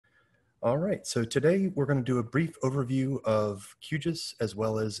All right, so today we're going to do a brief overview of QGIS as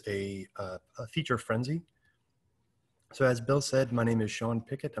well as a feature frenzy. So as Bill said, my name is Shawn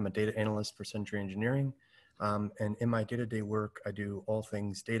Pickett. I'm a data analyst for Century Engineering. And in my day-to-day work, I do all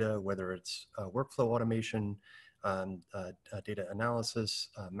things data, whether it's workflow automation, data analysis,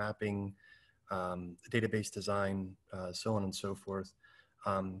 mapping, database design, so on and so forth.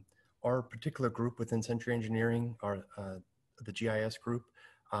 Our particular group within Century Engineering, the GIS group,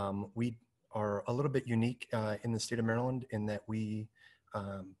 we are a little bit unique in the state of Maryland in that we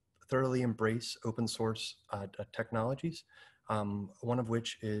thoroughly embrace open source technologies, one of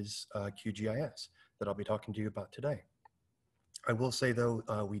which is QGIS that I'll be talking to you about today. I will say though,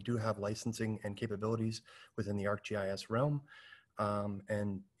 we do have licensing and capabilities within the ArcGIS realm,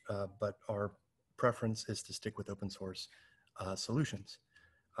 but our preference is to stick with open source solutions.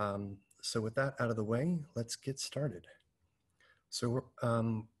 So with that out of the way, let's get started. So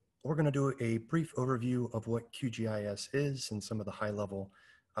we're going to do a brief overview of what QGIS is and some of the high level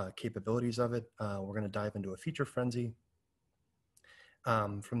capabilities of it. We're going to dive into a feature frenzy.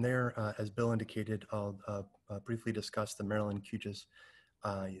 From there, as Bill indicated, I'll briefly discuss the Maryland QGIS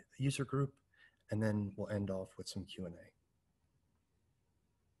user group, and then we'll end off with some Q&A.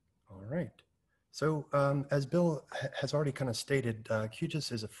 All right. So as Bill has already kind of stated,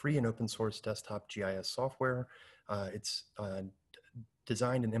 QGIS is a free and open source desktop GIS software. It's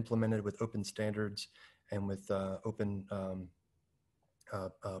designed and implemented with open standards and with open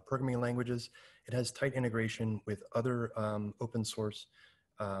programming languages. It has tight integration with other open source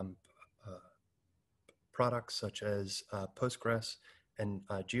products such as Postgres and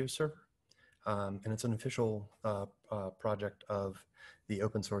GeoServer. And it's an official project of the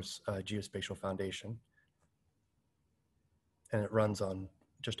open source Geospatial Foundation. And it runs on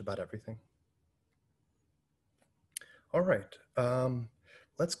just about everything. All right,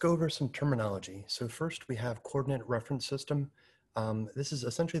 let's go over some terminology. So first we have coordinate reference system. This is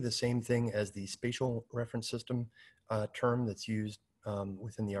essentially the same thing as the spatial reference system term that's used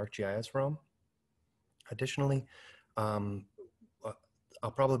within the ArcGIS realm. Additionally, I'll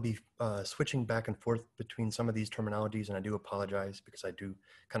probably be switching back and forth between some of these terminologies, and I do apologize because I do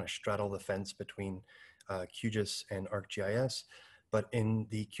kind of straddle the fence between QGIS and ArcGIS. But in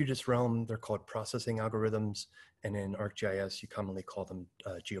the QGIS realm, they're called processing algorithms, and in ArcGIS, you commonly call them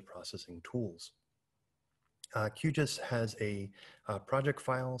geoprocessing tools. QGIS has a project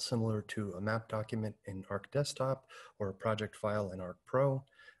file similar to a map document in ArcDesktop or a project file in ArcPro.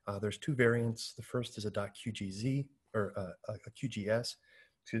 There's two variants. The first is a .qgz or a QGS,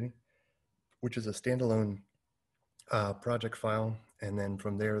 excuse me, which is a standalone project file. And then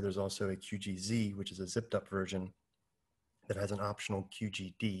from there, there's also a QGZ, which is a zipped up version that has an optional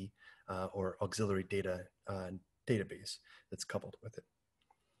QGD or auxiliary data database that's coupled with it.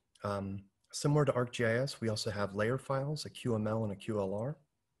 Similar to ArcGIS, we also have layer files, a QML and a QLR.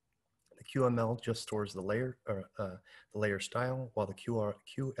 The QML just stores the layer style, while the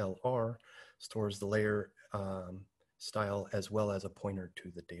QLR stores the layer style as well as a pointer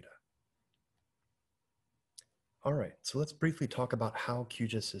to the data. All right, so let's briefly talk about how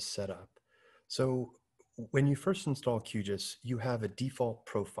QGIS is set up. So when you first install QGIS, you have a default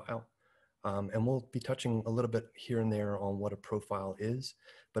profile. And we'll be touching a little bit here and there on what a profile is,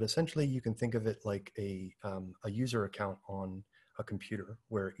 but essentially you can think of it like a user account on a computer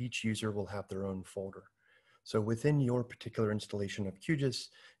where each user will have their own folder. So within your particular installation of QGIS,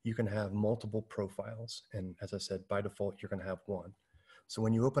 you can have multiple profiles. And as I said, by default, you're going to have one. So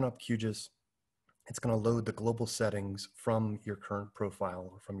when you open up QGIS, it's going to load the global settings from your current profile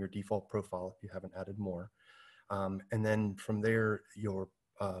or from your default profile if you haven't added more. And then from there, your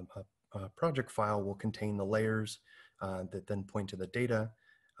project file will contain the layers that then point to the data.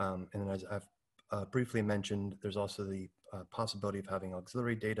 And as I've briefly mentioned, there's also the possibility of having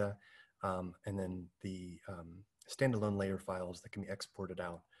auxiliary data and then the standalone layer files that can be exported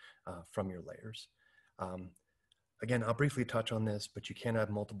out from your layers. Again, I'll briefly touch on this, but you can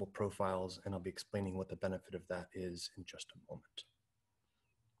have multiple profiles, and I'll be explaining what the benefit of that is in just a moment.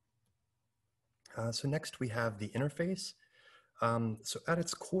 So next we have the interface. So at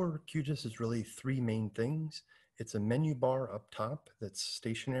its core, QGIS is really three main things. It's a menu bar up top that's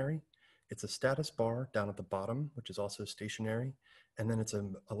stationary. It's a status bar down at the bottom, which is also stationary. And then it's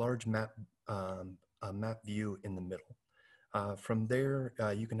a large map view in the middle. From there,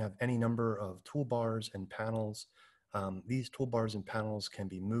 you can have any number of toolbars and panels. These toolbars and panels can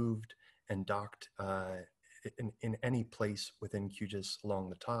be moved and docked in any place within QGIS along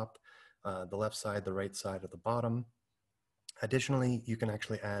the top, the left side, the right side, or the bottom. Additionally, you can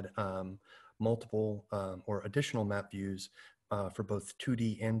actually add multiple or additional map views for both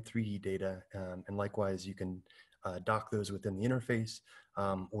 2D and 3D data. And likewise, you can dock those within the interface,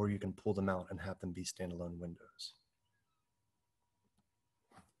 or you can pull them out and have them be standalone windows.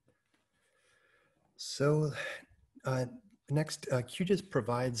 So next, QGIS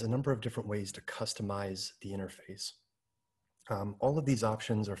provides a number of different ways to customize the interface. All of these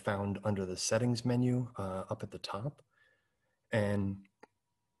options are found under the settings menu up at the top. And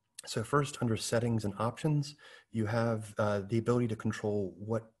so first, under settings and options, you have the ability to control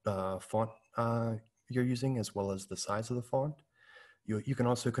what font you're using, as well as the size of the font. You can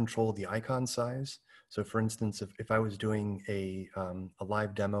also control the icon size. So for instance, if I was doing a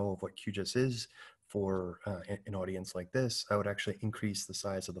live demo of what QGIS is for an audience like this, I would actually increase the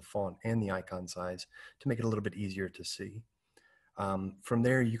size of the font and the icon size to make it a little bit easier to see. From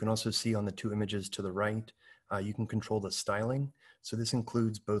there, you can also see on the two images to the right, you can control the styling. So this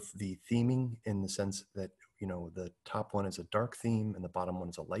includes both the theming in the sense that, you know, the top one is a dark theme and the bottom one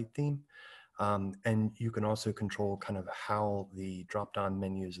is a light theme. And you can also control kind of how the drop-down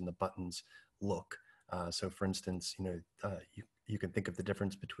menus and the buttons look. So for instance, you know, you can think of the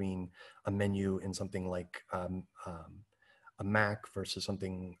difference between a menu in something like a Mac versus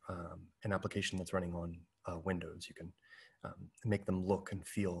something, an application that's running on Windows. You can make them look and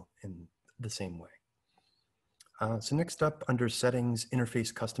feel in the same way. So next up, under settings,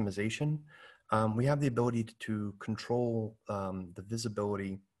 interface customization, we have the ability to control the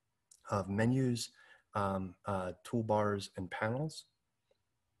visibility of menus, toolbars, and panels.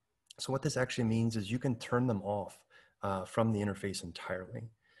 So what this actually means is you can turn them off from the interface entirely.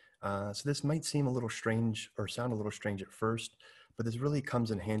 So this might seem a little strange or sound a little strange at first, but this really comes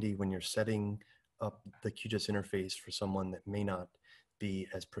in handy when you're setting up the QGIS interface for someone that may not be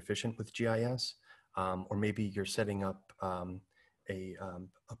as proficient with GIS, or maybe you're setting up a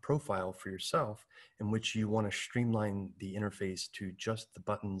profile for yourself in which you want to streamline the interface to just the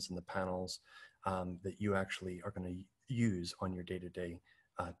buttons and the panels that you actually are going to use on your day-to-day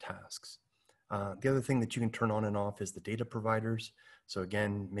tasks. The other thing that you can turn on and off is the data providers. So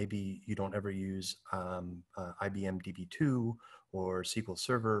again, maybe you don't ever use IBM DB2 or SQL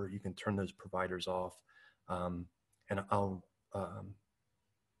Server. You can turn those providers off. And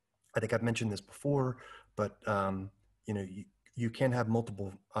I think I've mentioned this before, but you know, you can have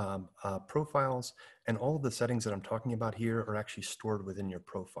multiple profiles, and all of the settings that I'm talking about here are actually stored within your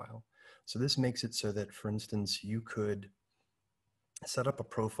profile. So this makes it so that, for instance, you could set up a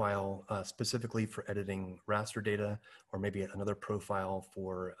profile specifically for editing raster data, or maybe another profile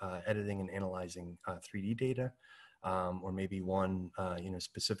for editing and analyzing 3D data, or maybe one you know,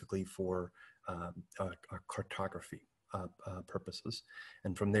 specifically for cartography purposes.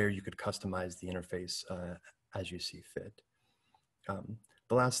 And from there, you could customize the interface as you see fit.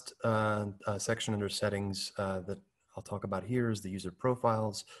 The last section under settings that I'll talk about here is the user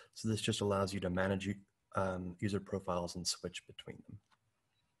profiles. So this just allows you to manage user profiles and switch between them.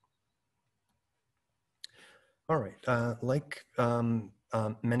 All right, like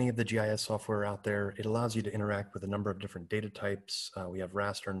many of the GIS software out there, it allows you to interact with a number of different data types. We have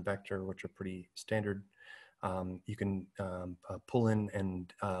raster and vector, which are pretty standard. You can pull in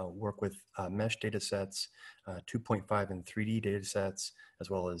and work with mesh data sets, 2.5 and 3D data sets, as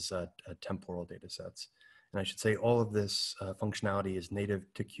well as temporal data sets. And I should say all of this functionality is native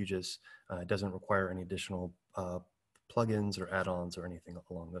to QGIS. It doesn't require any additional plugins or add-ons or anything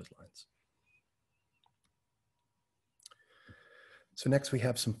along those lines. So next we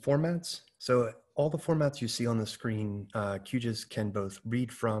have some formats. So all the formats you see on the screen, QGIS can both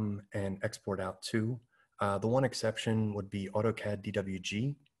read from and export out to. The one exception would be AutoCAD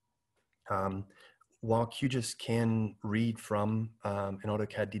DWG. While QGIS can read from an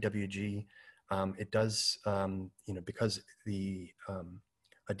AutoCAD DWG, it does, you know, because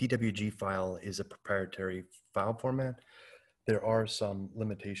a DWG file is a proprietary file format, there are some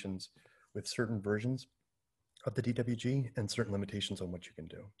limitations with certain versions of the DWG and certain limitations on what you can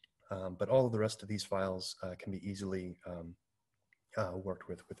do. But all of the rest of these files can be easily worked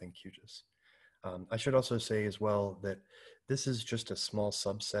with within QGIS. I should also say as well that this is just a small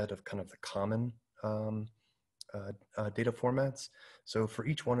subset of kind of the common data formats. So for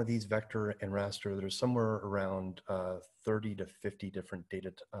each one of these, vector and raster, there's somewhere around 30 to 50 different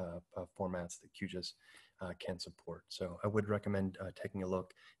data formats that QGIS can support. So I would recommend taking a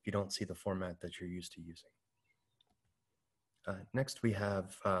look if you don't see the format that you're used to using. Next, we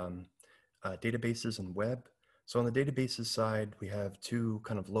have databases and web. So on the databases side, we have two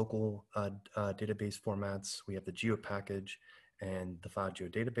kind of local database formats. We have the GeoPackage and the file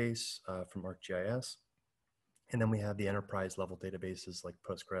geodatabase from ArcGIS. And then we have the enterprise level databases like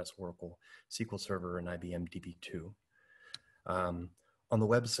Postgres, Oracle, SQL Server, and IBM DB2. On the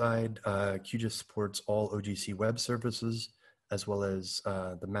web side, QGIS supports all OGC web services, as well as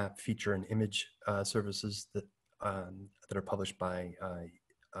the map, feature, and image services that are published by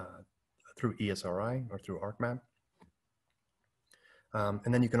through ESRI or through ArcMap.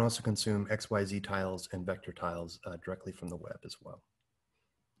 And then you can also consume XYZ tiles and vector tiles directly from the web as well.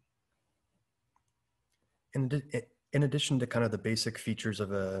 In addition to kind of the basic features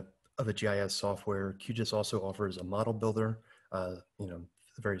of a GIS software, QGIS also offers a model builder,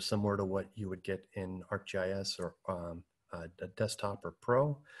 very similar to what you would get in ArcGIS or a desktop or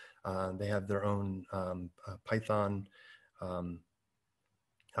pro. They have their own Python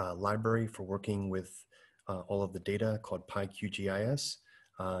library for working with all of the data called PyQGIS.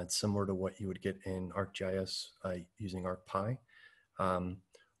 It's similar to what you would get in ArcGIS using ArcPy.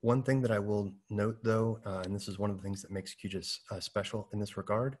 One thing that I will note though, and this is one of the things that makes QGIS special in this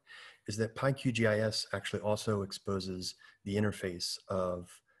regard, is that PyQGIS actually also exposes the interface of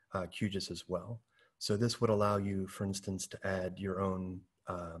QGIS as well. So this would allow you, for instance, to add your own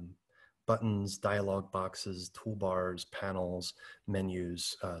buttons, dialog boxes, toolbars, panels,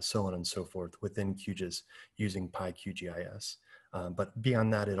 menus, so on and so forth within QGIS using PyQGIS. But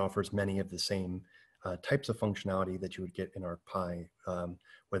beyond that, it offers many of the same types of functionality that you would get in ArcPy,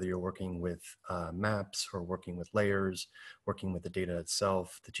 whether you're working with maps or working with layers, working with the data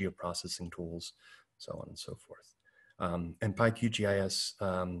itself, the geoprocessing tools, so on and so forth. And PyQGIS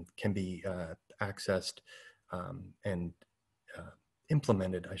can be accessed and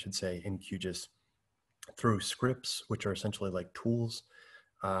implemented, I should say, in QGIS through scripts, which are essentially like tools,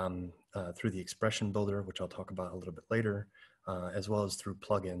 through the expression builder, which I'll talk about a little bit later, as well as through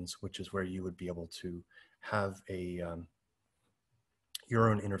plugins, which is where you would be able to have a your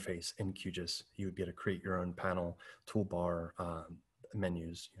own interface in QGIS. You would be able to create your own panel, toolbar,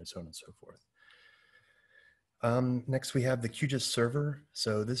 menus, so on and so forth. Next, we have the QGIS server.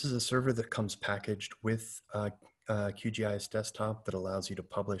 So this is a server that comes packaged with QGIS desktop that allows you to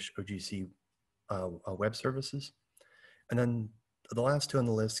publish OGC web services. And then the last two on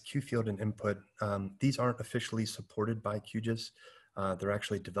the list, QField and Input, these aren't officially supported by QGIS. They're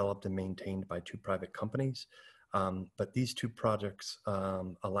actually developed and maintained by two private companies. But these two projects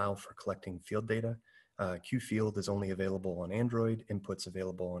allow for collecting field data. QField is only available on Android, Input's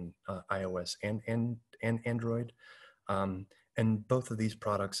available on iOS and Android. And both of these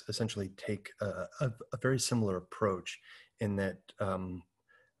products essentially take a very similar approach in that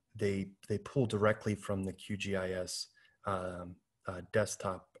they pull directly from the QGIS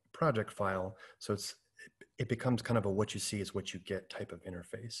desktop project file. So it becomes kind of a what you see is what you get type of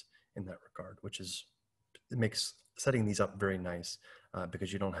interface in that regard, which is, it makes setting these up very nice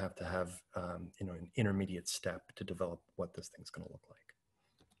because you don't have to have an intermediate step to develop what this thing's going to look like.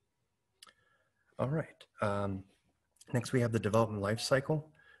 All right. Next, we have the development lifecycle.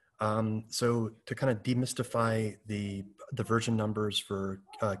 So to kind of demystify the version numbers for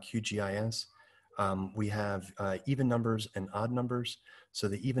QGIS, we have even numbers and odd numbers. So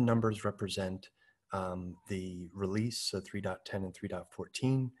the even numbers represent the release, so 3.10 and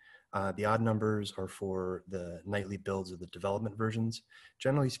 3.14. The odd numbers are for the nightly builds of the development versions.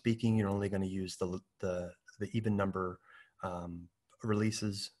 Generally speaking, you're only going to use the even number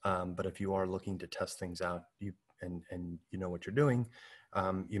releases, but if you are looking to test things out, and you know what you're doing,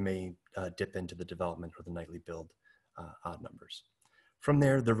 you may dip into the development or the nightly build odd numbers. From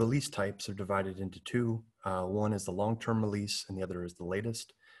there, the release types are divided into two. One is the long-term release and the other is the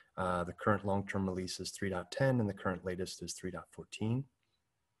latest. The current long-term release is 3.10 and the current latest is 3.14.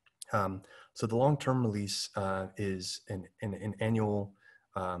 So the long-term release is an annual,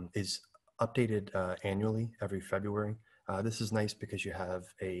 is updated annually every February. This is nice because you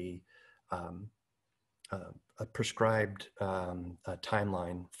have a prescribed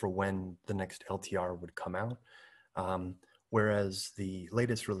timeline for when the next LTR would come out. Whereas the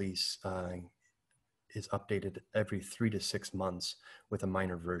latest release is updated every 3 to 6 months with a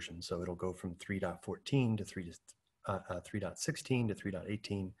minor version. So it'll go from 3.14 to 3.16 to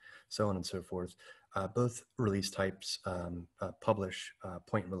 3.18, so on and so forth. Both release types publish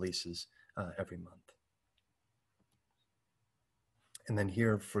point releases every month. And then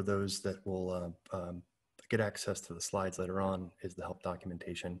here, for those that will get access to the slides later on, is the help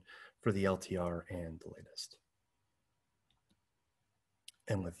documentation for the LTR and the latest.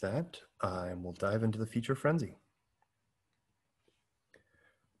 And with that, we'll dive into the feature frenzy.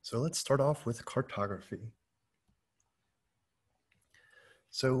 So let's start off with cartography.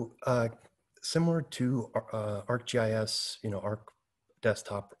 So similar to ArcGIS, Arc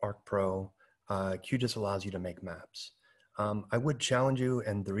Desktop, Arc Pro, QGIS allows you to make maps. I would challenge you,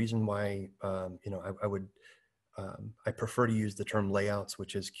 and the reason why I would I prefer to use the term layouts,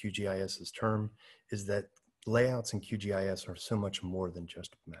 which is QGIS's term, is that layouts in QGIS are so much more than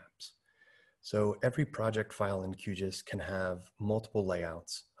just maps. So every project file in QGIS can have multiple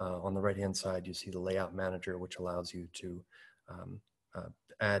layouts. On the right-hand side, you see the layout manager, which allows you to um,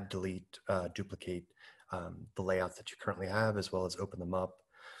 add, delete, duplicate the layouts that you currently have, as well as open them up.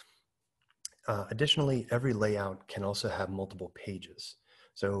 Additionally, every layout can also have multiple pages.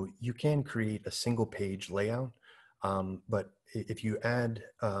 So you can create a single page layout, but if you add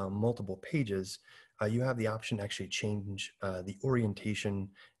multiple pages, you have the option to actually change the orientation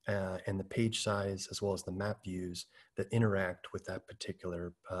and the page size, as well as the map views that interact with that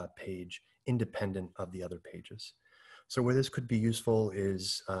particular page, independent of the other pages. So where this could be useful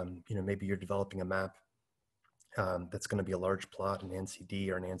is, maybe you're developing a map that's going to be a large plot, an ANSI D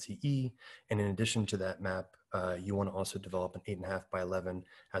or an ANSI E. And in addition to that map, you want to also develop an 8.5 by 11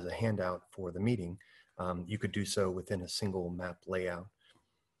 as a handout for the meeting. You could do so within a single map layout.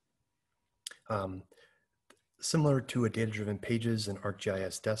 Similar to a data-driven pages and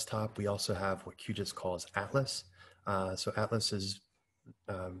ArcGIS desktop, we also have what QGIS calls Atlas. So Atlas is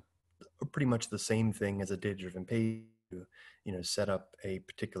pretty much the same thing as a data-driven page. Set up a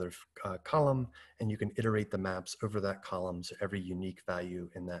particular column, and you can iterate the maps over that column, so every unique value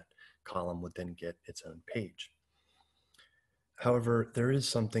in that column would then get its own page. However, there is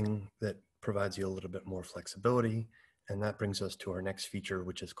something that provides you a little bit more flexibility, and that brings us to our next feature,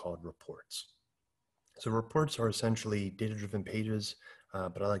 which is called reports. So reports are essentially data-driven pages,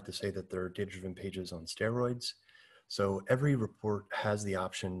 but I like to say that they're data-driven pages on steroids. So every report has the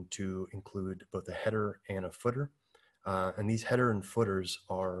option to include both a header and a footer. And these header and footers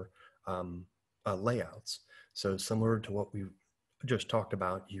are layouts. So similar to what we just talked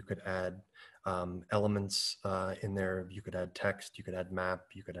about, you could add elements in there. You could add text, you could add map,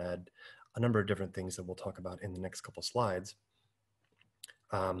 you could add a number of different things that we'll talk about in the next couple slides.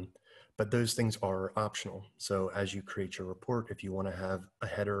 But those things are optional. So as you create your report, if you want to have a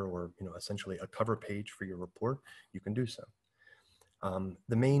header or essentially a cover page for your report, you can do so.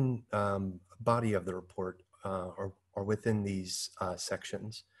 The main body of the report are within these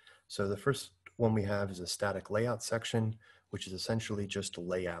sections. So the first one we have is a static layout section, which is essentially just a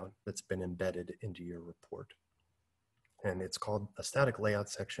layout that's been embedded into your report. And it's called a static layout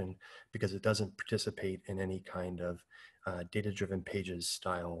section because it doesn't participate in any kind of data-driven pages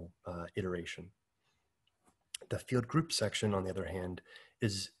style iteration. The field group section, on the other hand,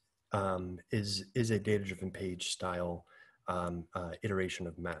 is a data-driven page style iteration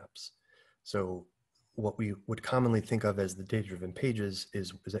of maps. So what we would commonly think of as the data-driven pages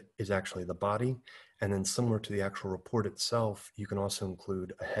is actually the body. And then similar to the actual report itself, you can also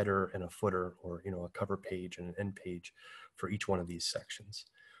include a header and a footer, or a cover page and an end page for each one of these sections.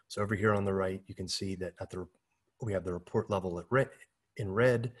 So over here on the right, you can see that we have the report level in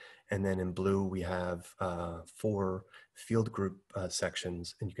red, and then in blue we have 4 field group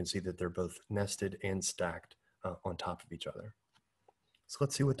sections, and you can see that they're both nested and stacked on top of each other. So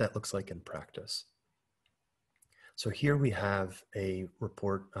let's see what that looks like in practice. So here we have a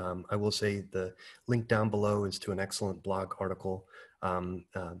report. I will say the link down below is to an excellent blog article.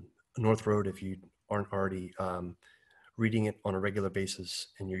 North Road, if you aren't already reading it on a regular basis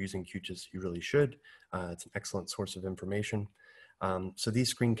and you're using QGIS, you really should. It's an excellent source of information. So these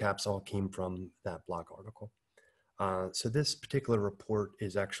screen caps all came from that blog article. So this particular report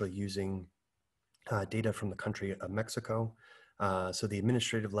is actually using data from the country of Mexico. So the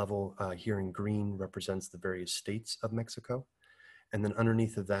administrative level here in green represents the various states of Mexico. And then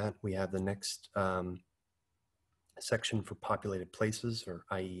underneath of that, we have the next section for populated places, or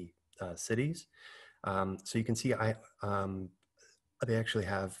i.e. Cities. So you can see they actually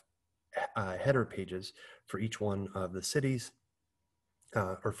have header pages for each one of the cities,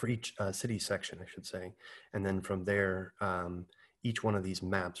 or for each city section, I should say. And then from there, each one of these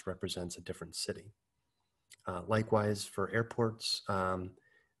maps represents a different city. Likewise, for airports,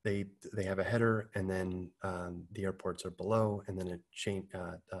 they have a header, and then the airports are below, and then it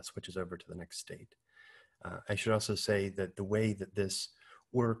switches over to the next state. I should also say that the way that this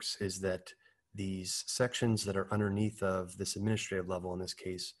works is that these sections that are underneath of this administrative level, in this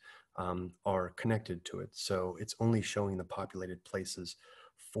case, are connected to it. So it's only showing the populated places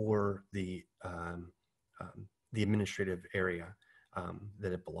for the administrative area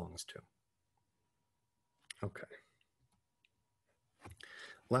that it belongs to. Okay.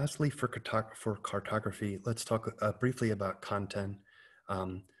 Lastly, for cartography, let's talk briefly about content.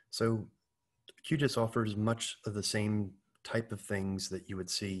 So QGIS offers much of the same type of things that you would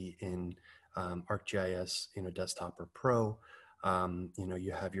see in ArcGIS, Desktop or Pro.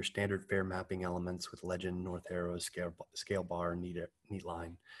 You have your standard fair mapping elements with legend, north arrow, scale bar, neat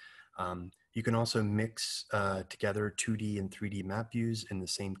line. You can also mix together 2D and 3D map views in the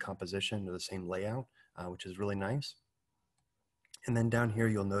same composition or the same layout, which is really nice. And then down here,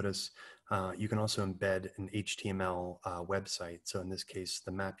 you'll notice you can also embed an HTML website. So in this case,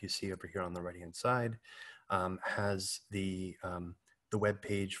 the map you see over here on the right-hand side has the web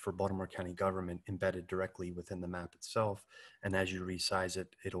page for Baltimore County government embedded directly within the map itself. And as you resize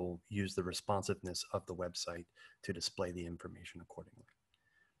it, it'll use the responsiveness of the website to display the information accordingly.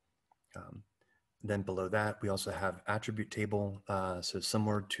 Then below that, we also have attribute table. So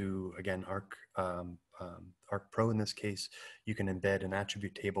similar to, again, Arc Pro in this case, you can embed an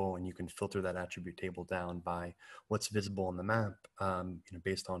attribute table and you can filter that attribute table down by what's visible on the map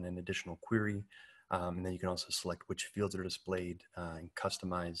based on an additional query. And then you can also select which fields are displayed and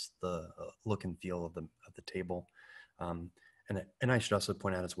customize the look and feel of the table. And I should also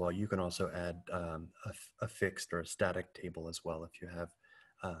point out as well, you can also add a fixed or a static table as well if you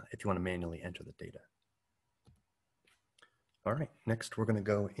want to manually enter the data. All right, next we're going to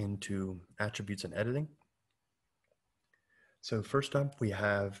go into attributes and editing. So first up, we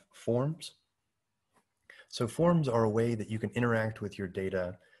have forms. So forms are a way that you can interact with your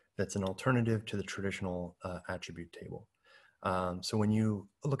data that's an alternative to the traditional attribute table. So when you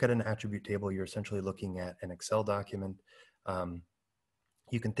look at an attribute table, you're essentially looking at an Excel document.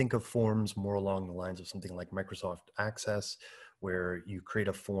 You can think of forms more along the lines of something like Microsoft Access, where you create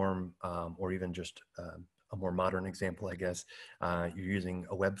a form, or even just a more modern example, I guess, you're using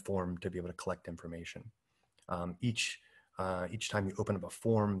a web form to be able to collect information. Each time you open up a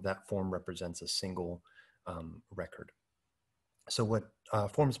form, that form represents a single record. So what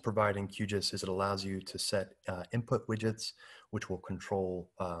forms provide in QGIS is it allows you to set input widgets, which will control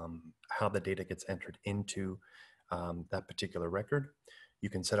how the data gets entered into that particular record. You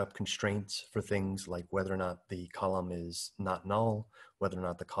can set up constraints for things like whether or not the column is not null, whether or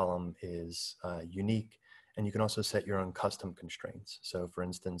not the column is unique, and you can also set your own custom constraints. So for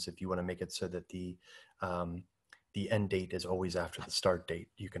instance, if you want to make it so that the end date is always after the start date,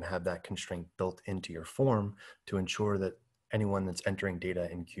 you can have that constraint built into your form to ensure that anyone that's entering data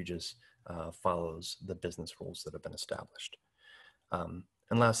in QGIS follows the business rules that have been established. And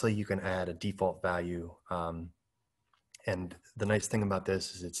lastly, you can add a default value. And the nice thing about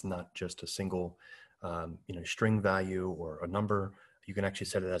this is it's not just a single string value or a number. You can actually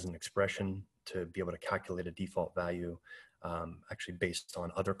set it as an expression to be able to calculate a default value actually based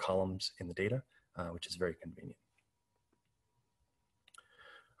on other columns in the data, which is very convenient.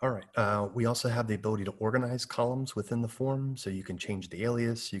 All right, we also have the ability to organize columns within the form. So you can change the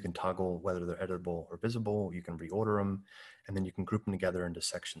alias, you can toggle whether they're editable or visible, you can reorder them, and then you can group them together into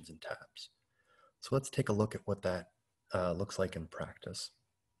sections and tabs. So let's take a look at what that looks like in practice.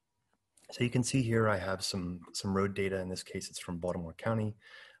 So you can see here I have some road data. In this case, it's from Baltimore County.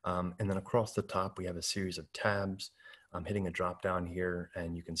 And then across the top, we have a series of tabs. I'm hitting a drop down here,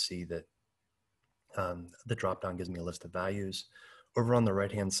 and you can see that the drop down gives me a list of values. Over on the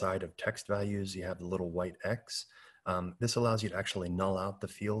right-hand side of text values, you have the little white X. This allows you to actually null out the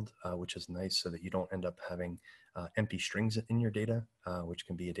field, which is nice so that you don't end up having empty strings in your data, which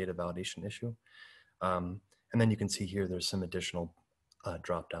can be a data validation issue. And then you can see here, there's some additional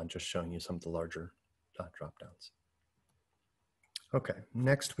drop-down, just showing you some of the larger drop-downs. Okay,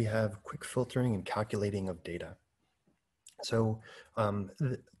 next we have quick filtering and calculating of data. So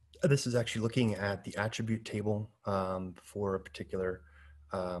this is actually looking at the attribute table for a particular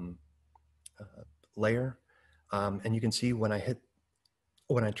layer. And you can see when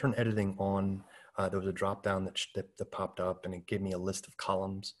I turn editing on, there was a drop down that popped up and it gave me a list of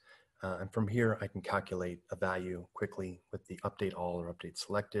columns. And from here, I can calculate a value quickly with the update all or update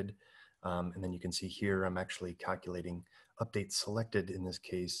selected. And then you can see here, I'm actually calculating update selected in this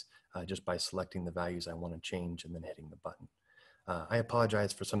case, just by selecting the values I want to change and then hitting the button. I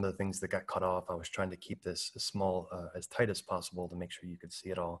apologize for some of the things that got cut off. I was trying to keep this as small, as tight as possible to make sure you could see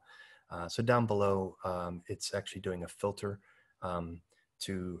it all. So down below, it's actually doing a filter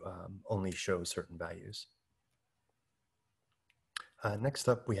to only show certain values. Next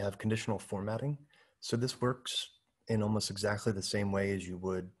up, we have conditional formatting. So this works in almost exactly the same way as you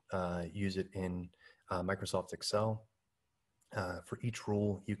would use it in Microsoft Excel. For each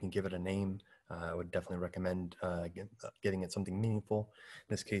rule, you can give it a name. I would definitely recommend giving it something meaningful.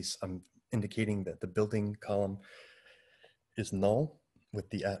 In this case, I'm indicating that the building column is null with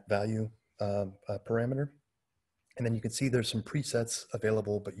the @value parameter. And then you can see there's some presets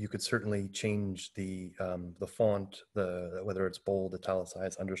available, but you could certainly change the font, whether it's bold,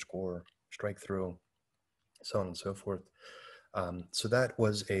 italicized, underscore, strike through, so on and so forth. So that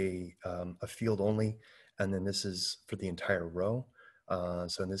was a field only, and then this is for the entire row.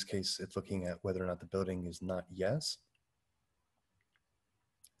 So in this case, it's looking at whether or not the building is not yes.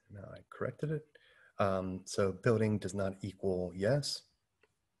 Now I corrected it. So building does not equal yes.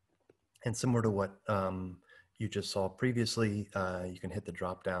 And similar to what you just saw previously, you can hit the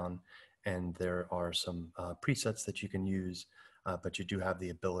drop down and there are some presets that you can use, but you do have the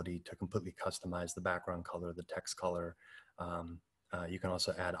ability to completely customize the background color, the text color. You can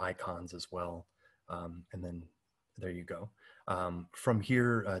also add icons as well. And then there you go. From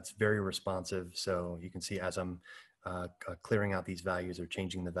here, it's very responsive. So you can see as I'm clearing out these values or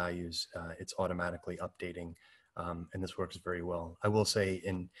changing the values, it's automatically updating. And this works very well. I will say,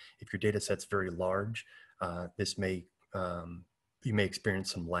 if your data set's very large, this may you may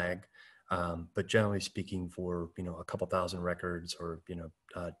experience some lag, but generally speaking, for a couple thousand records or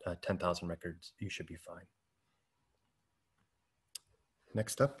 10,000 records, you should be fine.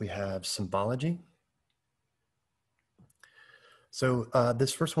 Next up, we have symbology. So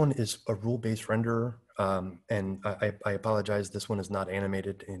this first one is a rule-based renderer, and I apologize, this one is not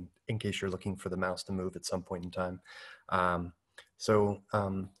animated in case you're looking for the mouse to move at some point in time.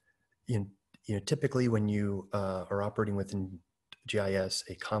 Typically when you are operating within GIS,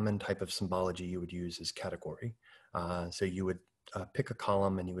 a common type of symbology you would use is category. So you would pick a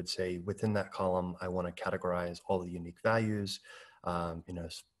column and you would say, within that column, I want to categorize all the unique values.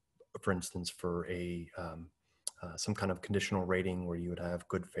 For instance, for some kind of conditional rating where you would have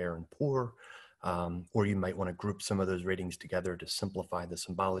good, fair, and poor, or you might want to group some of those ratings together to simplify the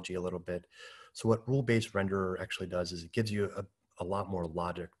symbology a little bit. So what rule-based renderer actually does is it gives you a lot more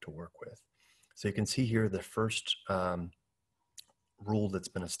logic to work with. So you can see here the first rule that's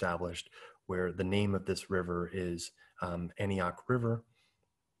been established, where the name of this river is Antioch River.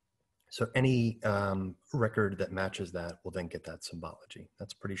 So any record that matches that will then get that symbology.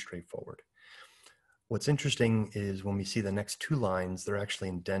 That's pretty straightforward. What's interesting is when we see the next two lines, they're actually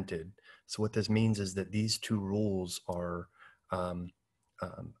indented. So what this means is that these two rules are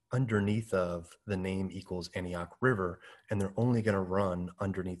underneath of the name equals Antioch River, and they're only going to run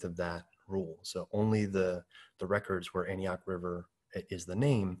underneath of that rule. So only the records where Antioch River is the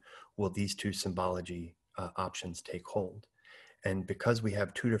name will these two symbology options take hold. And because we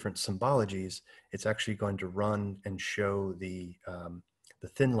have two different symbologies, it's actually going to run and show the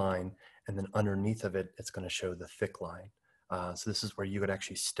thin line, and then underneath of it, it's going to show the thick line. So this is where you would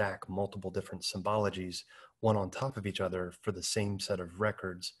actually stack multiple different symbologies, one on top of each other for the same set of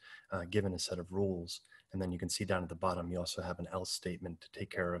records, given a set of rules. And then you can see down at the bottom, you also have an else statement to take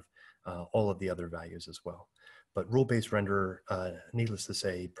care of all of the other values as well. But rule-based renderer, needless to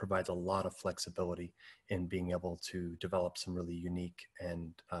say, provides a lot of flexibility in being able to develop some really unique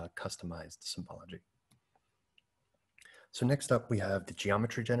and customized symbology. So next up, we have the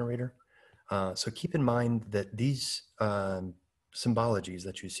geometry generator. So keep in mind that these symbologies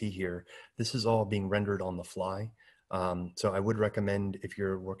that you see here, this is all being rendered on the fly. So I would recommend, if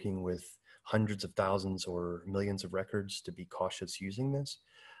you're working with hundreds of thousands or millions of records, to be cautious using this.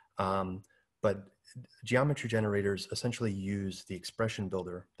 But geometry generators essentially use the expression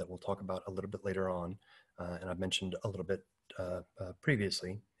builder that we'll talk about a little bit later on. And I've mentioned a little bit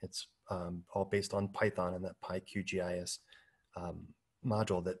previously. It's all based on Python and that PyQGIS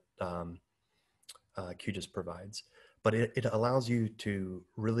module that QGIS provides. But it allows you to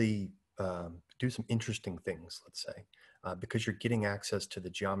really do some interesting things, let's say. Because you're getting access to the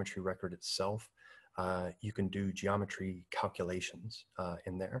geometry record itself, you can do geometry calculations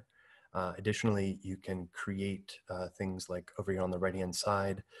in there. Additionally, you can create things like over here on the right-hand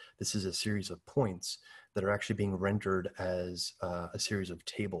side. This is a series of points that are actually being rendered as a series of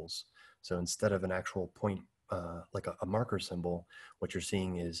tables. So instead of an actual point, like a marker symbol, what you're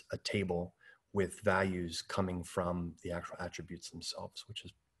seeing is a table with values coming from the actual attributes themselves, which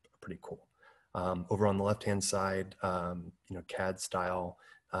is pretty cool. Over on the left-hand side, CAD style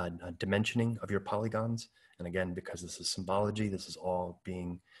dimensioning of your polygons. And again, because this is symbology, this is all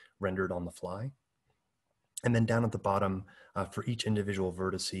being rendered on the fly. And then down at the bottom, for each individual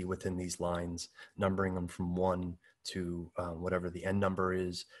vertice within these lines, numbering them from 1 to whatever the end number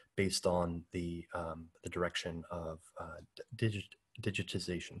is, based on the direction of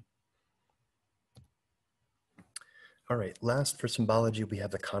digitization. All right, last for symbology, we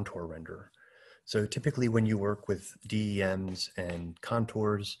have the contour renderer. So typically when you work with DEMs and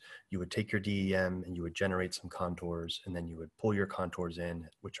contours, you would take your DEM and you would generate some contours, and then you would pull your contours in,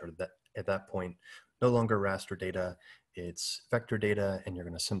 which are at that point no longer raster data, it's vector data, and you're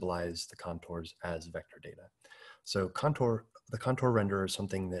going to symbolize the contours as vector data. So the contour renderer is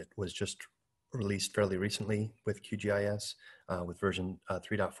something that was just released fairly recently with QGIS with version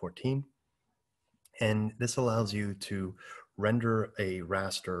 3.14. And this allows you to render a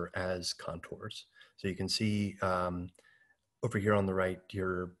raster as contours. So you can see over here on the right,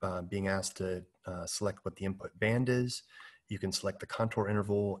 you're being asked to select what the input band is. You can select the contour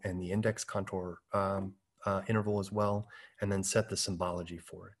interval and the index contour interval as well, and then set the symbology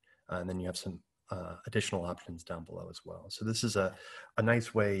for it. And then you have some additional options down below as well. So this is a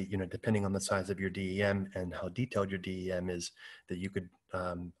nice way, depending on the size of your DEM and how detailed your DEM is, that you could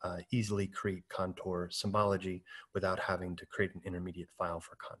easily create contour symbology without having to create an intermediate file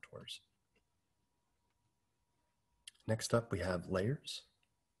for contours. Next up, we have layers.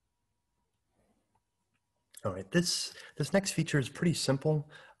 All right, this next feature is pretty simple,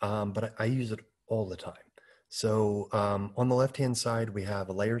 but I use it all the time. So on the left-hand side, we have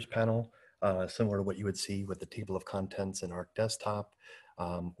a layers panel, similar to what you would see with the table of contents in Arc Desktop,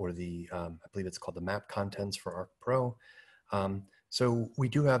 or the, I believe it's called the map contents for Arc Pro. So we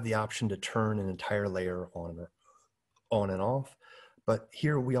do have the option to turn an entire layer on and off, but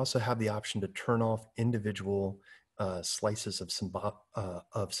here we also have the option to turn off individual slices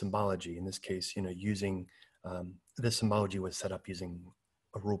of symbology. In this case, using this symbology was set up using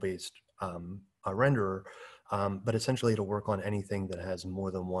a rule-based renderer, but essentially it'll work on anything that has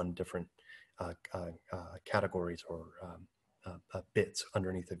more than one different categories or bits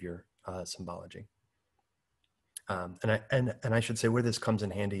underneath of your symbology. And I should say where this comes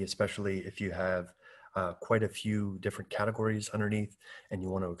in handy, especially if you have quite a few different categories underneath and you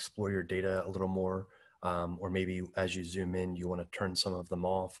want to explore your data a little more, or maybe as you zoom in, you want to turn some of them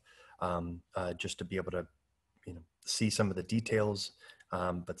off just to be able to see some of the details,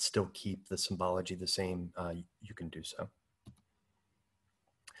 but still keep the symbology the same, you can do so.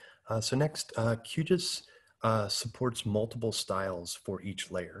 So next, QGIS supports multiple styles for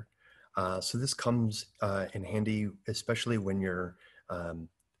each layer. So this comes in handy, especially when you're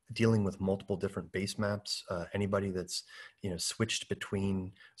dealing with multiple different base maps. Anybody that's switched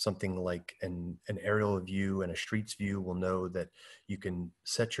between something like an aerial view and a streets view will know that you can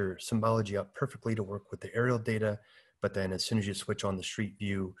set your symbology up perfectly to work with the aerial data, but then as soon as you switch on the street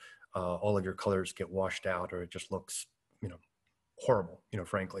view, all of your colors get washed out, or it just looks horrible,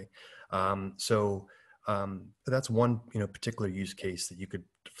 frankly. So that's one particular use case that you could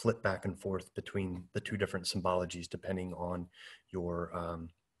flip back and forth between the two different symbologies depending on your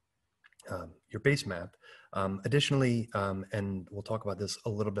base map. Additionally, and we'll talk about this a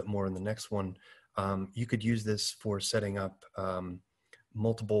little bit more in the next one, you could use this for setting up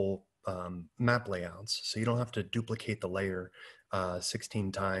multiple map layouts. So you don't have to duplicate the layer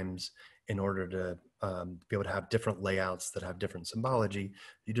 16 times in order to be able to have different layouts that have different symbology.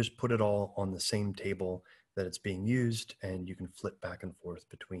 You just put it all on the same table that it's being used, and you can flip back and forth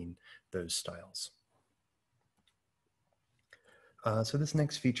between those styles. So this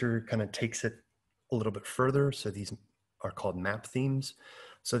next feature kind of takes it a little bit further. So these are called map themes.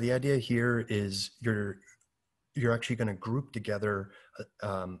 So the idea here is you're actually going to group together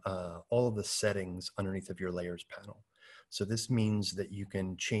all of the settings underneath of your layers panel. So this means that you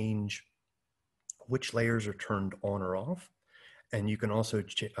can change which layers are turned on or off, and you can also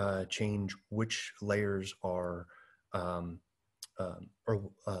change which layers are the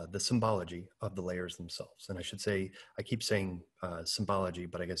symbology of the layers themselves. And I should say, I keep saying symbology,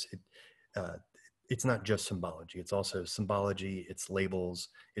 but I guess it's not just symbology. It's also symbology, it's labels,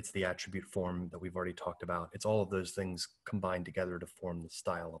 it's the attribute form that we've already talked about. It's all of those things combined together to form the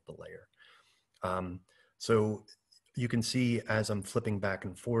style of the layer. So you can see as I'm flipping back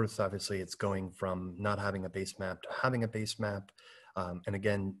and forth, obviously it's going from not having a base map to having a base map. And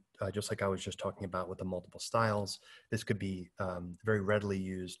again, just like I was just talking about with the multiple styles, this could be very readily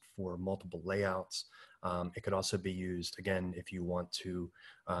used for multiple layouts. It could also be used, again, if you want to,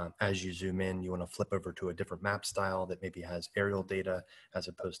 as you zoom in, you want to flip over to a different map style that maybe has aerial data as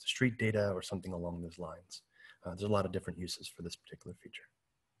opposed to street data or something along those lines. There's a lot of different uses for this particular feature.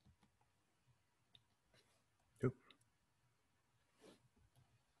 Oop.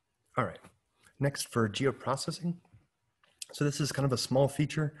 All right, next for geoprocessing. So this is kind of a small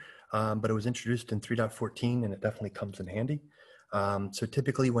feature, but it was introduced in 3.14 and it definitely comes in handy. So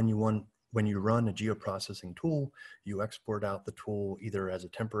typically when you run a geoprocessing tool, you export out the tool either as a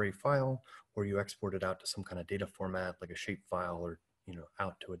temporary file or you export it out to some kind of data format like a shape file or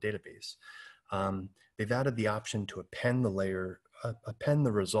out to a database. They've added the option to append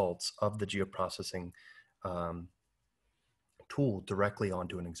the results of the geoprocessing tool directly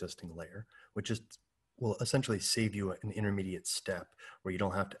onto an existing layer, which is will essentially save you an intermediate step where you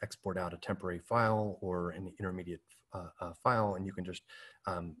don't have to export out a temporary file or an intermediate file, and you can just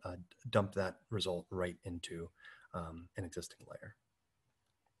dump that result right into an existing layer.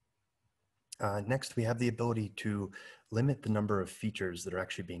 Next, we have the ability to limit the number of features that are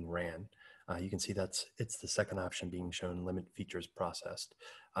actually being ran. You can see it's the second option being shown, limit features processed.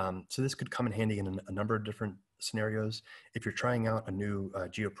 So this could come in handy in a number of different scenarios. If you're trying out a new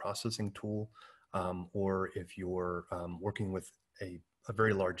geoprocessing tool, or if you're working with a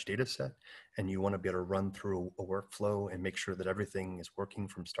very large data set and you want to be able to run through a workflow and make sure that everything is working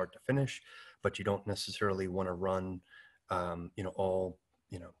from start to finish, but you don't necessarily want to run all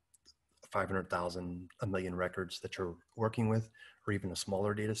 500,000, a million records that you're working with, or even a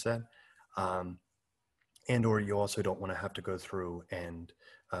smaller data set. And or you also don't want to have to go through and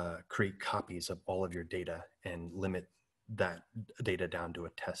create copies of all of your data and limit that data down to a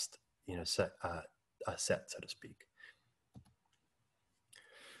test set, so to speak.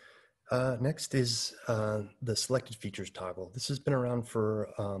 Next is the selected features toggle. This has been around for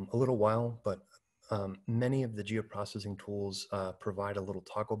a little while, but many of the geoprocessing tools provide a little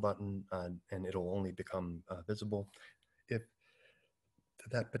toggle button, and it'll only become visible if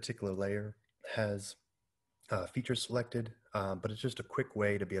that particular layer has features selected, but it's just a quick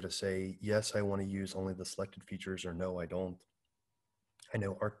way to be able to say, yes, I want to use only the selected features, or no, I don't. I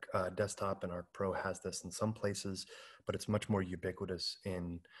know Arc Desktop and Arc Pro has this in some places, but it's much more ubiquitous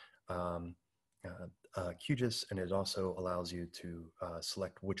in QGIS, and it also allows you to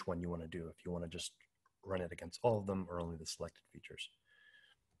select which one you want to do, if you want to just run it against all of them or only the selected features.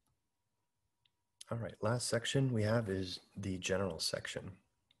 All right, last section we have is the general section.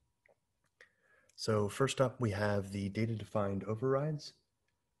 So first up, we have the data-defined overrides.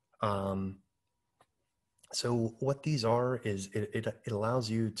 So what these are is it allows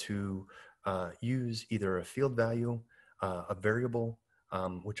you to use either a field value, a variable,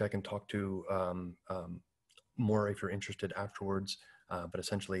 which I can talk to more if you're interested afterwards, but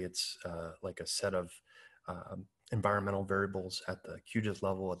essentially it's like a set of environmental variables at the QGIS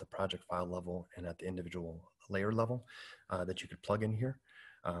level, at the project file level, and at the individual layer level that you could plug in here.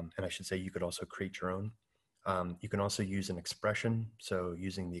 And I should say you could also create your own. You can also use an expression, so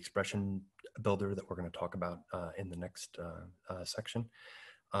using the expression builder that we're going to talk about in the next section,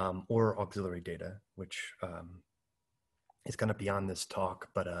 or auxiliary data, which is kind of beyond this talk,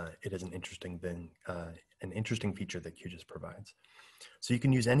 but it is an interesting thing, an interesting feature that QGIS provides. So you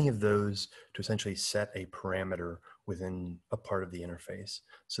can use any of those to essentially set a parameter within a part of the interface.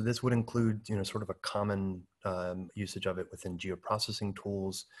 So this would include, sort of a common usage of it within geoprocessing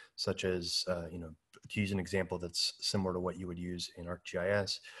tools, such as, to use an example that's similar to what you would use in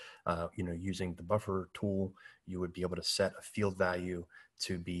ArcGIS, using the buffer tool, you would be able to set a field value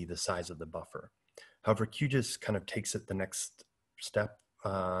to be the size of the buffer. However, QGIS kind of takes it the next step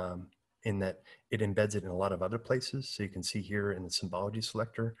in that it embeds it in a lot of other places. So you can see here in the symbology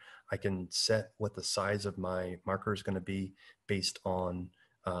selector, I can set what the size of my marker is going to be based on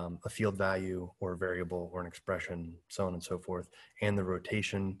a field value or a variable or an expression, so on and so forth, and the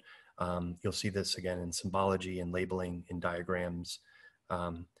rotation. You'll see this again in symbology and labeling in diagrams.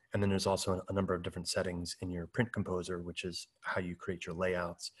 And then there's also a number of different settings in your print composer, which is how you create your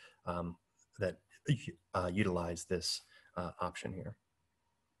layouts that utilize this option here.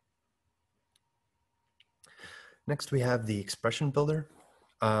 Next, we have the expression builder.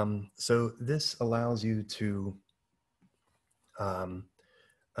 So this allows you to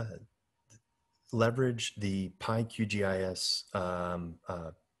leverage the PyQGIS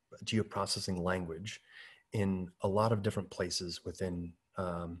geoprocessing language in a lot of different places within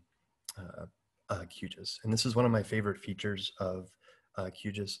QGIS. And this is one of my favorite features of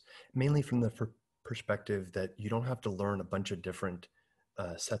QGIS, mainly from the perspective that you don't have to learn a bunch of different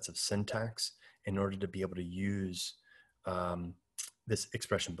sets of syntax in order to be able to use this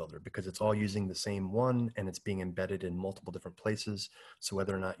expression builder, because it's all using the same one and it's being embedded in multiple different places. So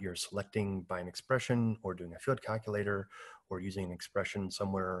whether or not you're selecting by an expression or doing a field calculator or using an expression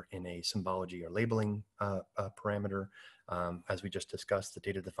somewhere in a symbology or labeling parameter, as we just discussed, the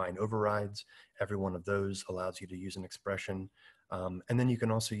data-defined overrides, every one of those allows you to use an expression. And then you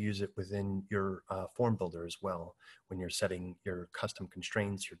can also use it within your form builder as well, when you're setting your custom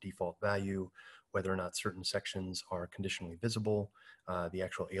constraints, your default value, whether or not certain sections are conditionally visible, the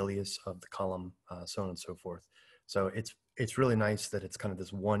actual alias of the column, so on and so forth. So it's really nice that it's kind of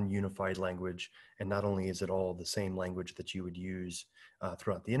this one unified language, and not only is it all the same language that you would use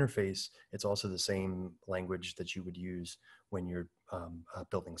throughout the interface, it's also the same language that you would use when you're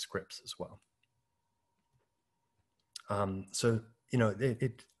building scripts as well. So,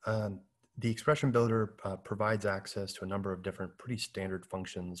 the expression builder provides access to a number of different pretty standard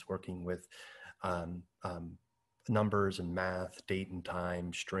functions working with um, um, numbers and math, date and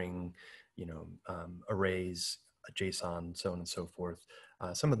time, string, arrays, JSON, so on and so forth.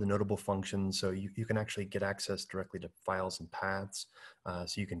 Some of the notable functions, so you can actually get access directly to files and paths.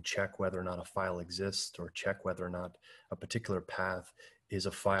 So you can check whether or not a file exists or check whether or not a particular path is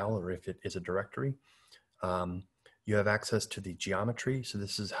a file or if it is a directory. You have access to the geometry. So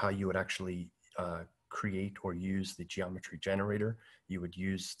this is how you would actually create or use the geometry generator. You would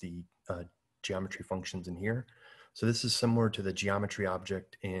use the geometry functions in here. So this is similar to the geometry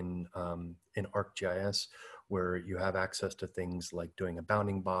object in ArcGIS, where you have access to things like doing a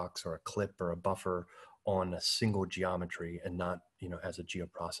bounding box or a clip or a buffer on a single geometry and not, as a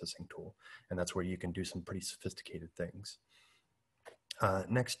geoprocessing tool. And that's where you can do some pretty sophisticated things.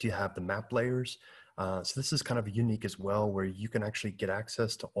 Next, you have the map layers. So this is kind of unique as well, where you can actually get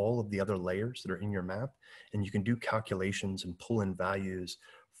access to all of the other layers that are in your map, and you can do calculations and pull in values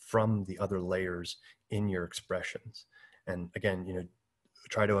from the other layers in your expressions. And again,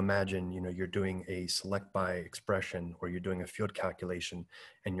 try to imagine, you're doing a select by expression or you're doing a field calculation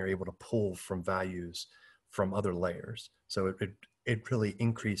and you're able to pull from values from other layers. So it really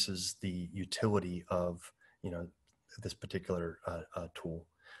increases the utility of, this particular tool.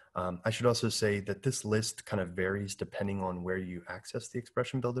 I should also say that this list kind of varies depending on where you access the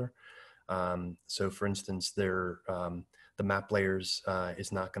expression builder. So for instance, the map layers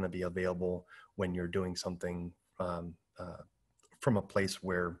is not going to be available when you're doing something from a place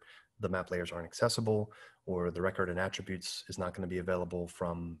where the map layers aren't accessible, or the record and attributes is not going to be available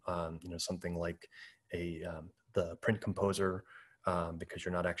from something like the print composer, because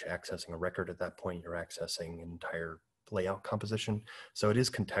you're not actually accessing a record at that point, you're accessing an entire layout composition. So it is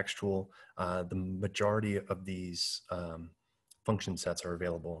contextual. The majority of these function sets are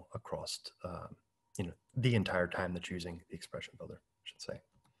available across the entire time that you're using the expression builder, I should say.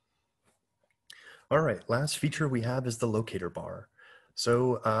 All right, last feature we have is the locator bar.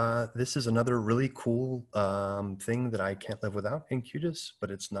 So this is another really cool thing that I can't live without in QGIS, but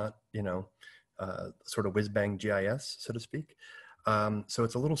it's not, sort of whiz-bang GIS, so to speak. So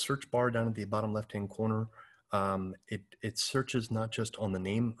it's a little search bar down at the bottom left-hand corner. It searches not just on the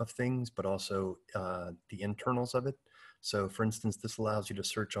name of things, but also the internals of it. So for instance, this allows you to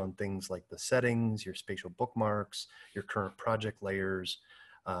search on things like the settings, your spatial bookmarks, your current project layers,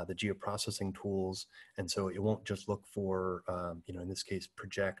 the geoprocessing tools. And so it won't just look for, in this case,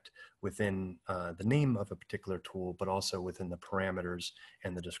 project within the name of a particular tool, but also within the parameters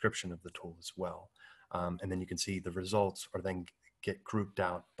and the description of the tool as well. And then you can see the results are then get grouped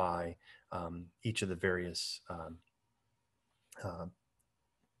out by each of the various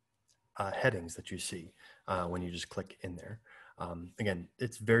headings that you see when you just click in there. Again,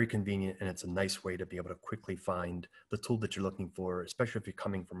 it's very convenient, and it's a nice way to be able to quickly find the tool that you're looking for, especially if you're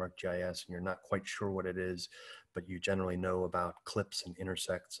coming from ArcGIS and you're not quite sure what it is, but you generally know about clips and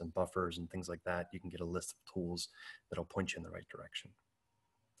intersects and buffers and things like that. You can get a list of tools that'll point you in the right direction,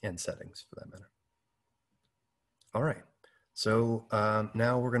 and settings for that matter. All right, so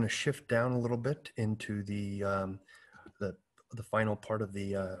now we're going to shift down a little bit into the final part of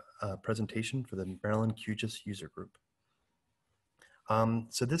the presentation for the Maryland QGIS user group.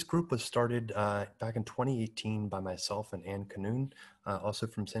 So this group was started back in 2018 by myself and Ann Canoon, also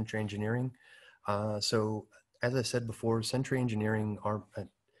from Century Engineering. So as I said before, Century Engineering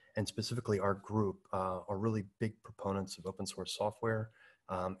and specifically our group are really big proponents of open source software.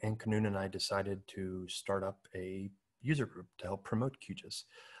 Ann Canoon and I decided to start up a user group to help promote QGIS.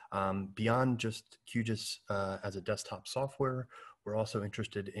 Beyond just QGIS as a desktop software, we're also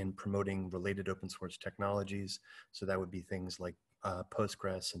interested in promoting related open source technologies. So that would be things like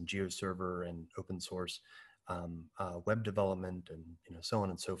Postgres and GeoServer and open source web development, and so on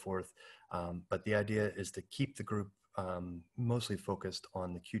and so forth. But the idea is to keep the group mostly focused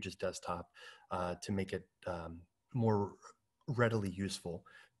on the QGIS desktop to make it more readily useful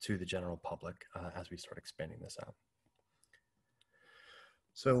to the general public as we start expanding this out.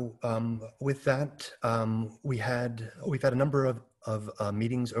 So with that, we've had a number of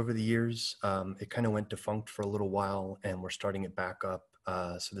meetings over the years. It kind of went defunct for a little while, and we're starting it back up.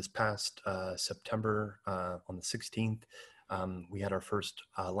 So this past September, on the 16th, we had our first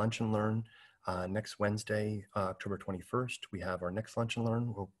Lunch and Learn. Next Wednesday, October 21st, we have our next Lunch and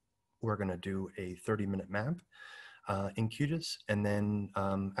Learn. We're going to do a 30-minute map in QGIS. And then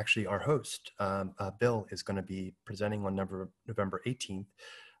actually our host, Bill, is going to be presenting on November 18th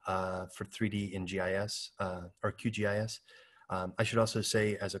for 3D in GIS, or QGIS. I should also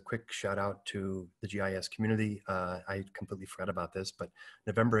say, as a quick shout out to the GIS community, I completely forgot about this, but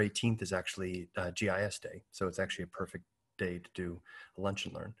November 18th is actually GIS Day. So it's actually a perfect day to do a lunch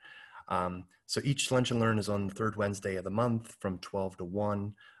and learn. So each lunch and learn is on the third Wednesday of the month from 12 to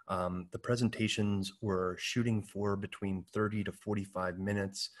 1. The presentations we're shooting for between 30 to 45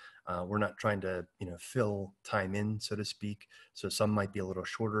 minutes. We're not trying to, fill time in, so to speak. So some might be a little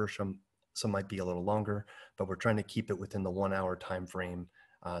shorter, some might be a little longer, but we're trying to keep it within the 1 hour time frame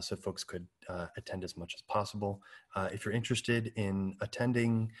so folks could attend as much as possible. If you're interested in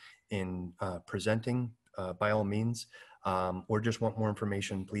attending, in presenting, by all means, or just want more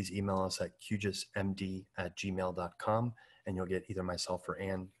information, please email us at qgismd@gmail.com, and you'll get either myself or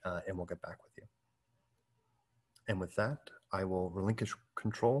Ann, and we'll get back with you. And with that, I will relinquish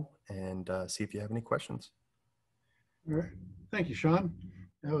control and see if you have any questions. All right. Thank you, Shawn.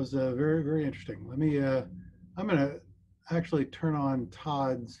 That was very, very interesting. Let me, I'm going to actually turn on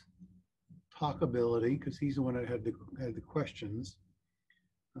Todd's talk ability because he's the one that had the questions.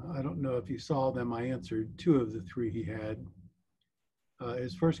 I don't know if you saw them. I answered 2 of the 3 he had.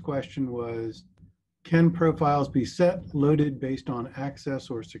 His first question was, can profiles be set, loaded based on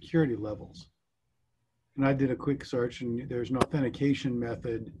access or security levels? And I did a quick search, and there's an authentication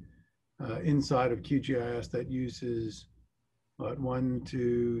method inside of QGIS that uses 1,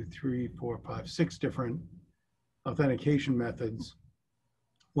 2, 3, 4, 5, 6 different authentication methods.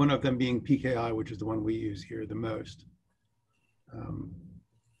 One of them being PKI, which is the one we use here the most.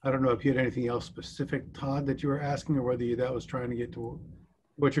 I don't know if you had anything else specific, Todd, that you were asking, or whether that was trying to get to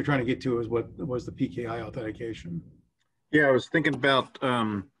what you're trying to get to is what was the PKI authentication. Yeah, I was thinking about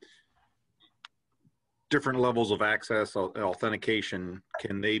different levels of access authentication.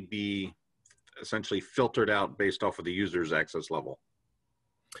 Can they be essentially filtered out based off of the user's access level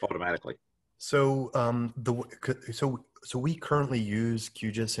automatically? So so we currently use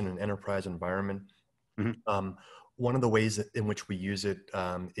QGIS in an enterprise environment. Mm-hmm. One of the ways in which we use it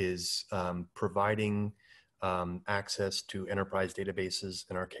is providing access to enterprise databases,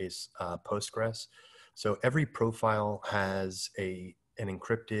 in our case, Postgres. So every profile has an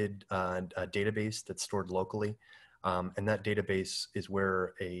encrypted database that's stored locally. And that database is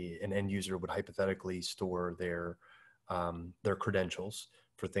where an end user would hypothetically store their credentials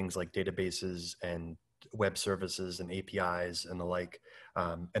for things like databases and web services and APIs and the like.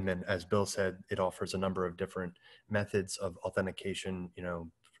 And then, as Bill said, it offers a number of different methods of authentication,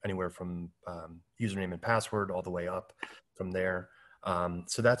 anywhere from username and password all the way up from there.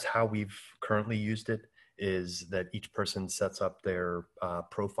 So that's how we've currently used it, is that each person sets up their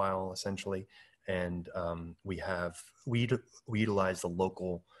profile essentially. And we utilize the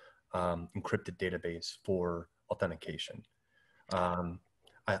local encrypted database for authentication.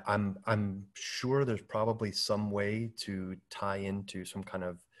 I'm sure there's probably some way to tie into some kind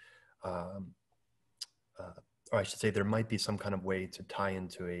of, or I should say there might be some kind of way to tie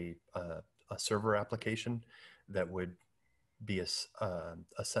into a server application that would be a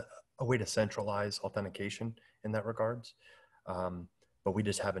way to centralize authentication in that regards. But we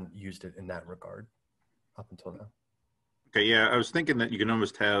just haven't used it in that regard up until now. Okay, yeah, I was thinking that you can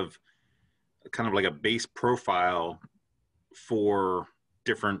almost have kind of like a base profile for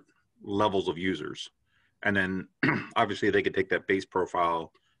different levels of users. And then obviously they could take that base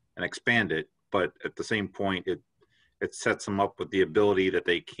profile and expand it, but at the same point, it sets them up with the ability that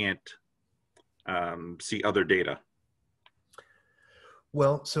they can't see other data.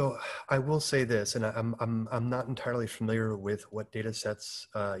 Well, so I will say this, and I'm not entirely familiar with what data sets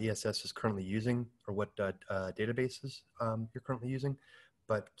ESS is currently using, or what databases you're currently using,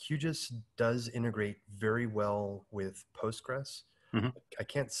 but QGIS does integrate very well with Postgres. Mm-hmm. I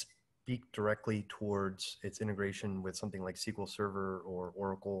can't speak directly towards its integration with something like SQL Server or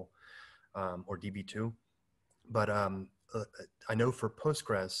Oracle or DB2, but I know for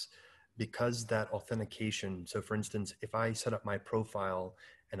Postgres, because that authentication, so for instance, if I set up my profile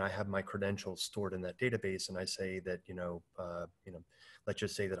and I have my credentials stored in that database, and I say that, let's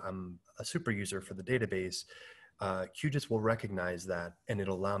just say that I'm a super user for the database, QGIS will recognize that, and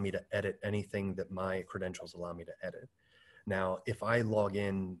it'll allow me to edit anything that my credentials allow me to edit. Now, if I log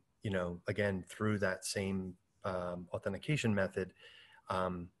in, again, through that same authentication method,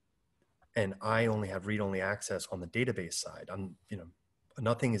 and I only have read-only access on the database side,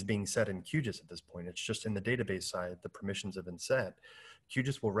 nothing is being set in QGIS at this point. It's just in the database side, the permissions have been set.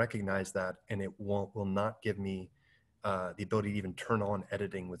 QGIS will recognize that, and it will not give me the ability to even turn on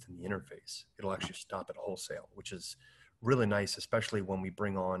editing within the interface. It'll actually stop it wholesale, which is really nice, especially when we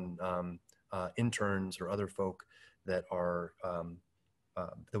bring on interns or other folk that are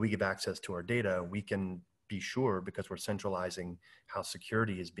that we give access to our data. We can be sure, because we're centralizing how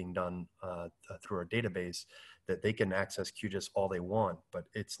security is being done through our database, that they can access QGIS all they want, but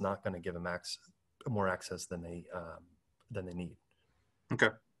it's not going to give them more access than they need. Okay,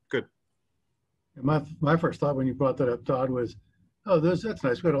 good. My first thought when you brought that up, Todd, was, oh, that's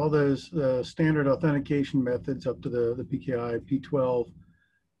nice. We got all those standard authentication methods up to the PKI, P12.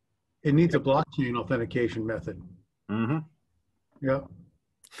 It needs a blockchain authentication method. Mm-hmm. Yeah.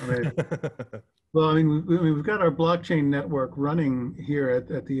 I mean, well, I mean, we've got our blockchain network running here at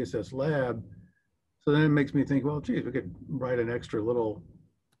the ESS lab. So then it makes me think, well, geez, we could write an extra little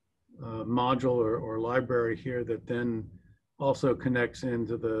module or library here that then also connects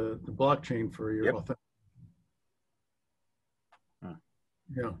into the blockchain for your authentication.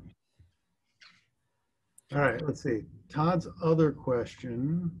 Yeah. All right, let's see. Todd's other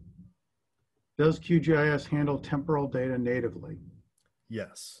question. Does QGIS handle temporal data natively?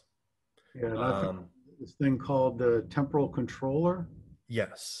 Yes. Yeah, and I found this thing called the temporal controller.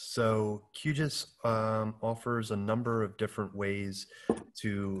 Yes. So QGIS offers a number of different ways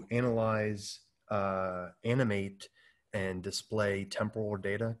to analyze, animate, and display temporal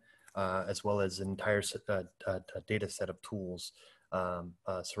data, as well as an entire data set of tools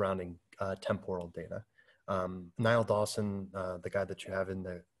surrounding temporal data. Niall Dawson, the guy that you have in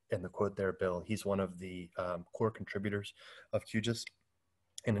the quote there, Bill, he's one of the core contributors of QGIS.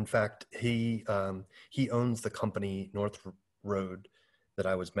 And in fact, he owns the company North Road that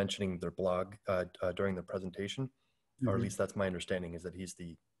I was mentioning, their blog during the presentation, or at least that's my understanding, is that he's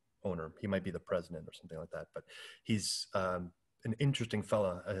the owner. He might be the president or something like that, but he's an interesting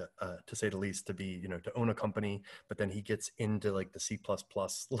fella, to say the least, to be, to own a company, but then he gets into like the C++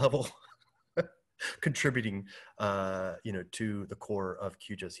 level contributing, to the core of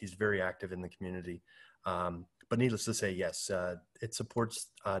QGIS. He's very active in the community. But needless to say, yes, it supports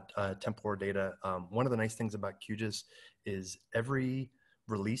temporal data. One of the nice things about QGIS is every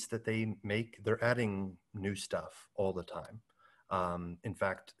release that they make, they're adding new stuff all the time. In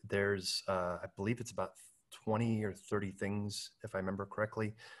fact, there's, I believe it's about 20 or 30 things, if I remember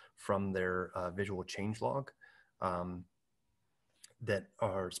correctly, from their visual changelog that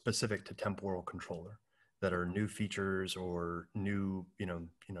are specific to temporal controller, that are new features or new,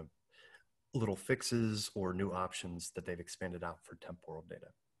 little fixes or new options that they've expanded out for temporal data.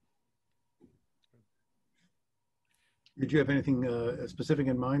 Did you have anything specific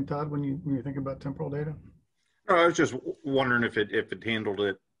in mind, Todd, when you think about temporal data? No, I was just wondering if it handled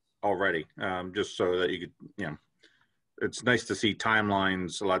it already, just so that you could, it's nice to see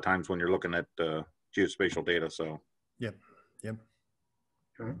timelines a lot of times when you're looking at geospatial data. So. Yep.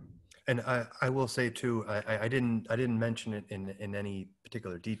 Okay. And I will say too, I didn't mention it in any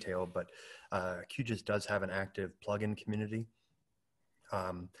particular detail, but QGIS does have an active plugin community.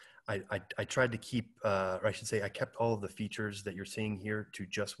 I tried to keep, or I should say, I kept all of the features that you're seeing here to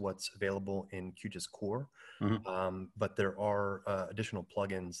just what's available in QGIS Core. Mm-hmm. But there are additional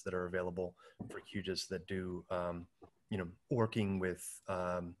plugins that are available for QGIS that do, working with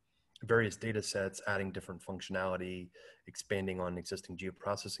various data sets, adding different functionality, expanding on existing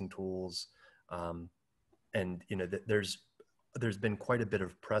geoprocessing tools. And, there's been quite a bit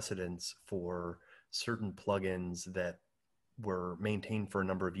of precedence for certain plugins that were maintained for a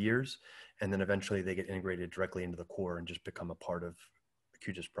number of years, and then eventually they get integrated directly into the core and just become a part of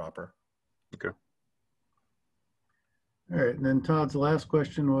QGIS proper. Okay. All right, and then Todd's last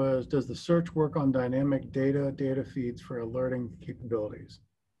question was, does the search work on dynamic data feeds for alerting capabilities?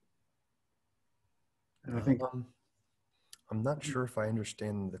 And I think I'm not sure if I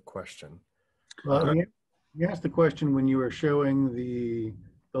understand the question. Well, you asked the question when you were showing the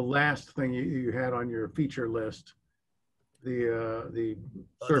last thing you had on your feature list, the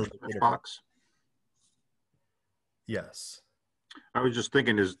search box. Yes. I was just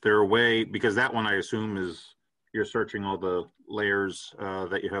thinking, is there a way, because that one I assume is you're searching all the layers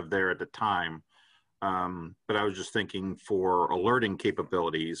that you have there at the time. But I was just thinking for alerting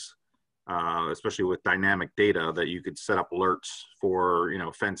capabilities, especially with dynamic data, that you could set up alerts for,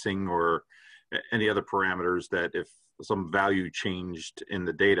 fencing or any other parameters that if some value changed in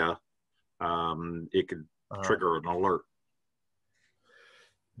the data, it could trigger an alert.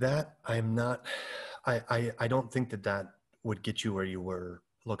 That I'm not, I don't think that would get you where you were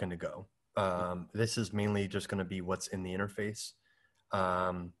looking to go. This is mainly just going to be what's in the interface.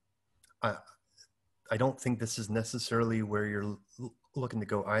 I don't think this is necessarily where you're looking to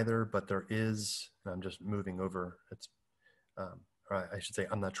go either, but there is, I'm just moving over. It's, or I should say,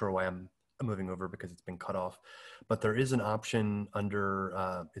 I'm not sure why I'm moving over because it's been cut off, but there is an option under,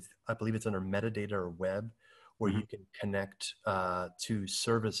 I believe it's under metadata or web, where you can connect to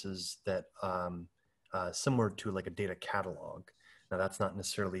services that similar to like a data catalog. Now that's not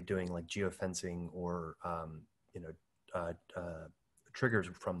necessarily doing like geofencing or triggers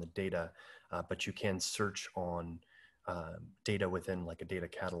from the data, but you can search on data within like a data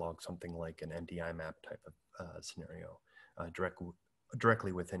catalog, something like an NDI map type of scenario,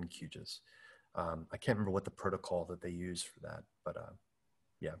 directly within QGIS. I can't remember what the protocol that they use for that, but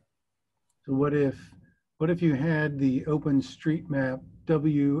yeah. So what if you had the OpenStreetMap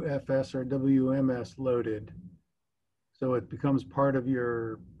WFS or WMS loaded, so it becomes part of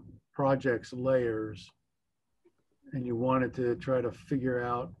your project's layers, and you wanted to try to figure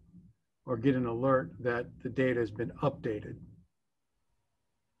out or get an alert that the data has been updated?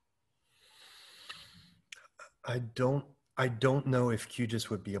 I don't know if QGIS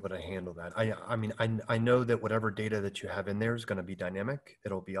would be able to handle that. I mean, I know that whatever data that you have in there is going to be dynamic.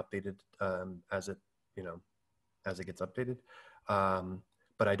 It'll be updated as it, as it gets updated.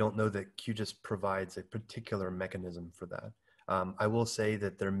 But I don't know that QGIS provides a particular mechanism for that. I will say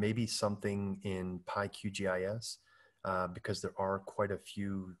that there may be something in PyQGIS because there are quite a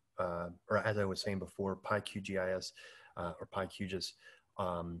few, or as I was saying before, PyQGIS or PyQGIS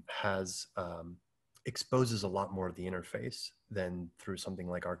has exposes a lot more of the interface than through something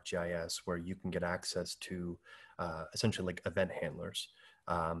like ArcGIS, where you can get access to essentially like event handlers.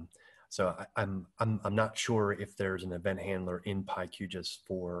 So I'm not sure if there's an event handler in PyQGIS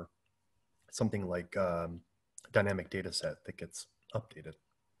for something like dynamic data set that gets updated,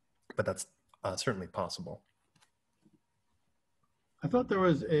 but that's certainly possible. I thought there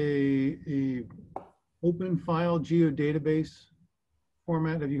was a open file geodatabase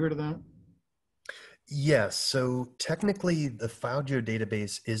format. Have you heard of that? Yes. So technically, the file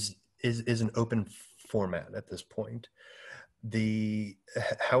geodatabase is an open format at this point.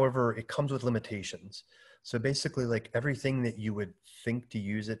 However, it comes with limitations. So basically, like everything that you would think to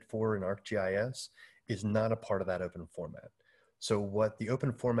use it for in ArcGIS is not a part of that open format. So what the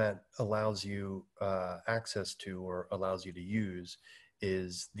open format allows you access to, or allows you to use,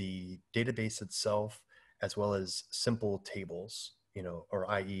 is the database itself, as well as simple tables, or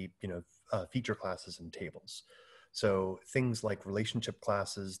i.e., feature classes and tables. So things like relationship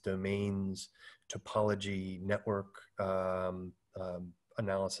classes, domains, topology, network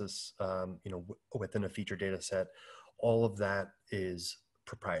analysis, within a feature data set, all of that is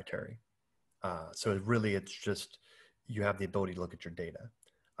proprietary. So it's just, you have the ability to look at your data.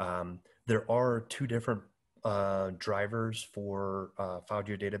 There are two different drivers for file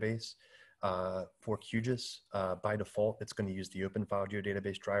geodatabase. For QGIS, by default, it's going to use the open file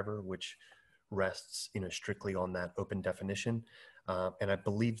geodatabase driver, which rests strictly on that open definition. And I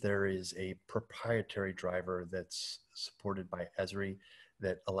believe there is a proprietary driver that's supported by Esri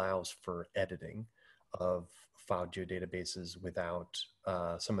that allows for editing of file geodatabases without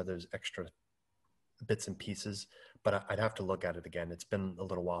some of those extra bits and pieces. But I'd have to look at it again. It's been a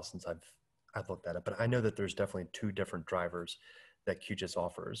little while since I've looked at it, but I know that there's definitely two different drivers that QGIS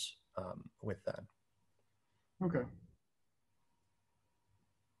offers with that. Okay.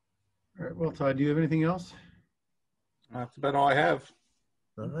 All right. Well, Todd, do you have anything else? That's about all I have.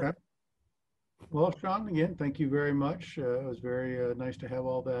 All right. Okay. Well, Shawn, again, thank you very much. It was very nice to have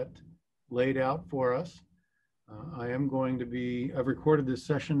all that laid out for us. I've recorded this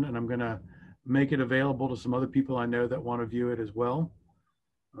session, and I'm going to make it available to some other people I know that want to view it as well.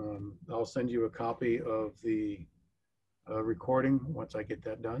 I'll send you a copy of the recording once I get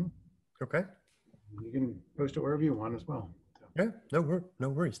that done. Okay. You can post it wherever you want as well. So. Yeah, no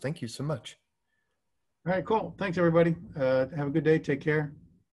worries. Thank you so much. All right, cool. Thanks, everybody. Have a good day. Take care.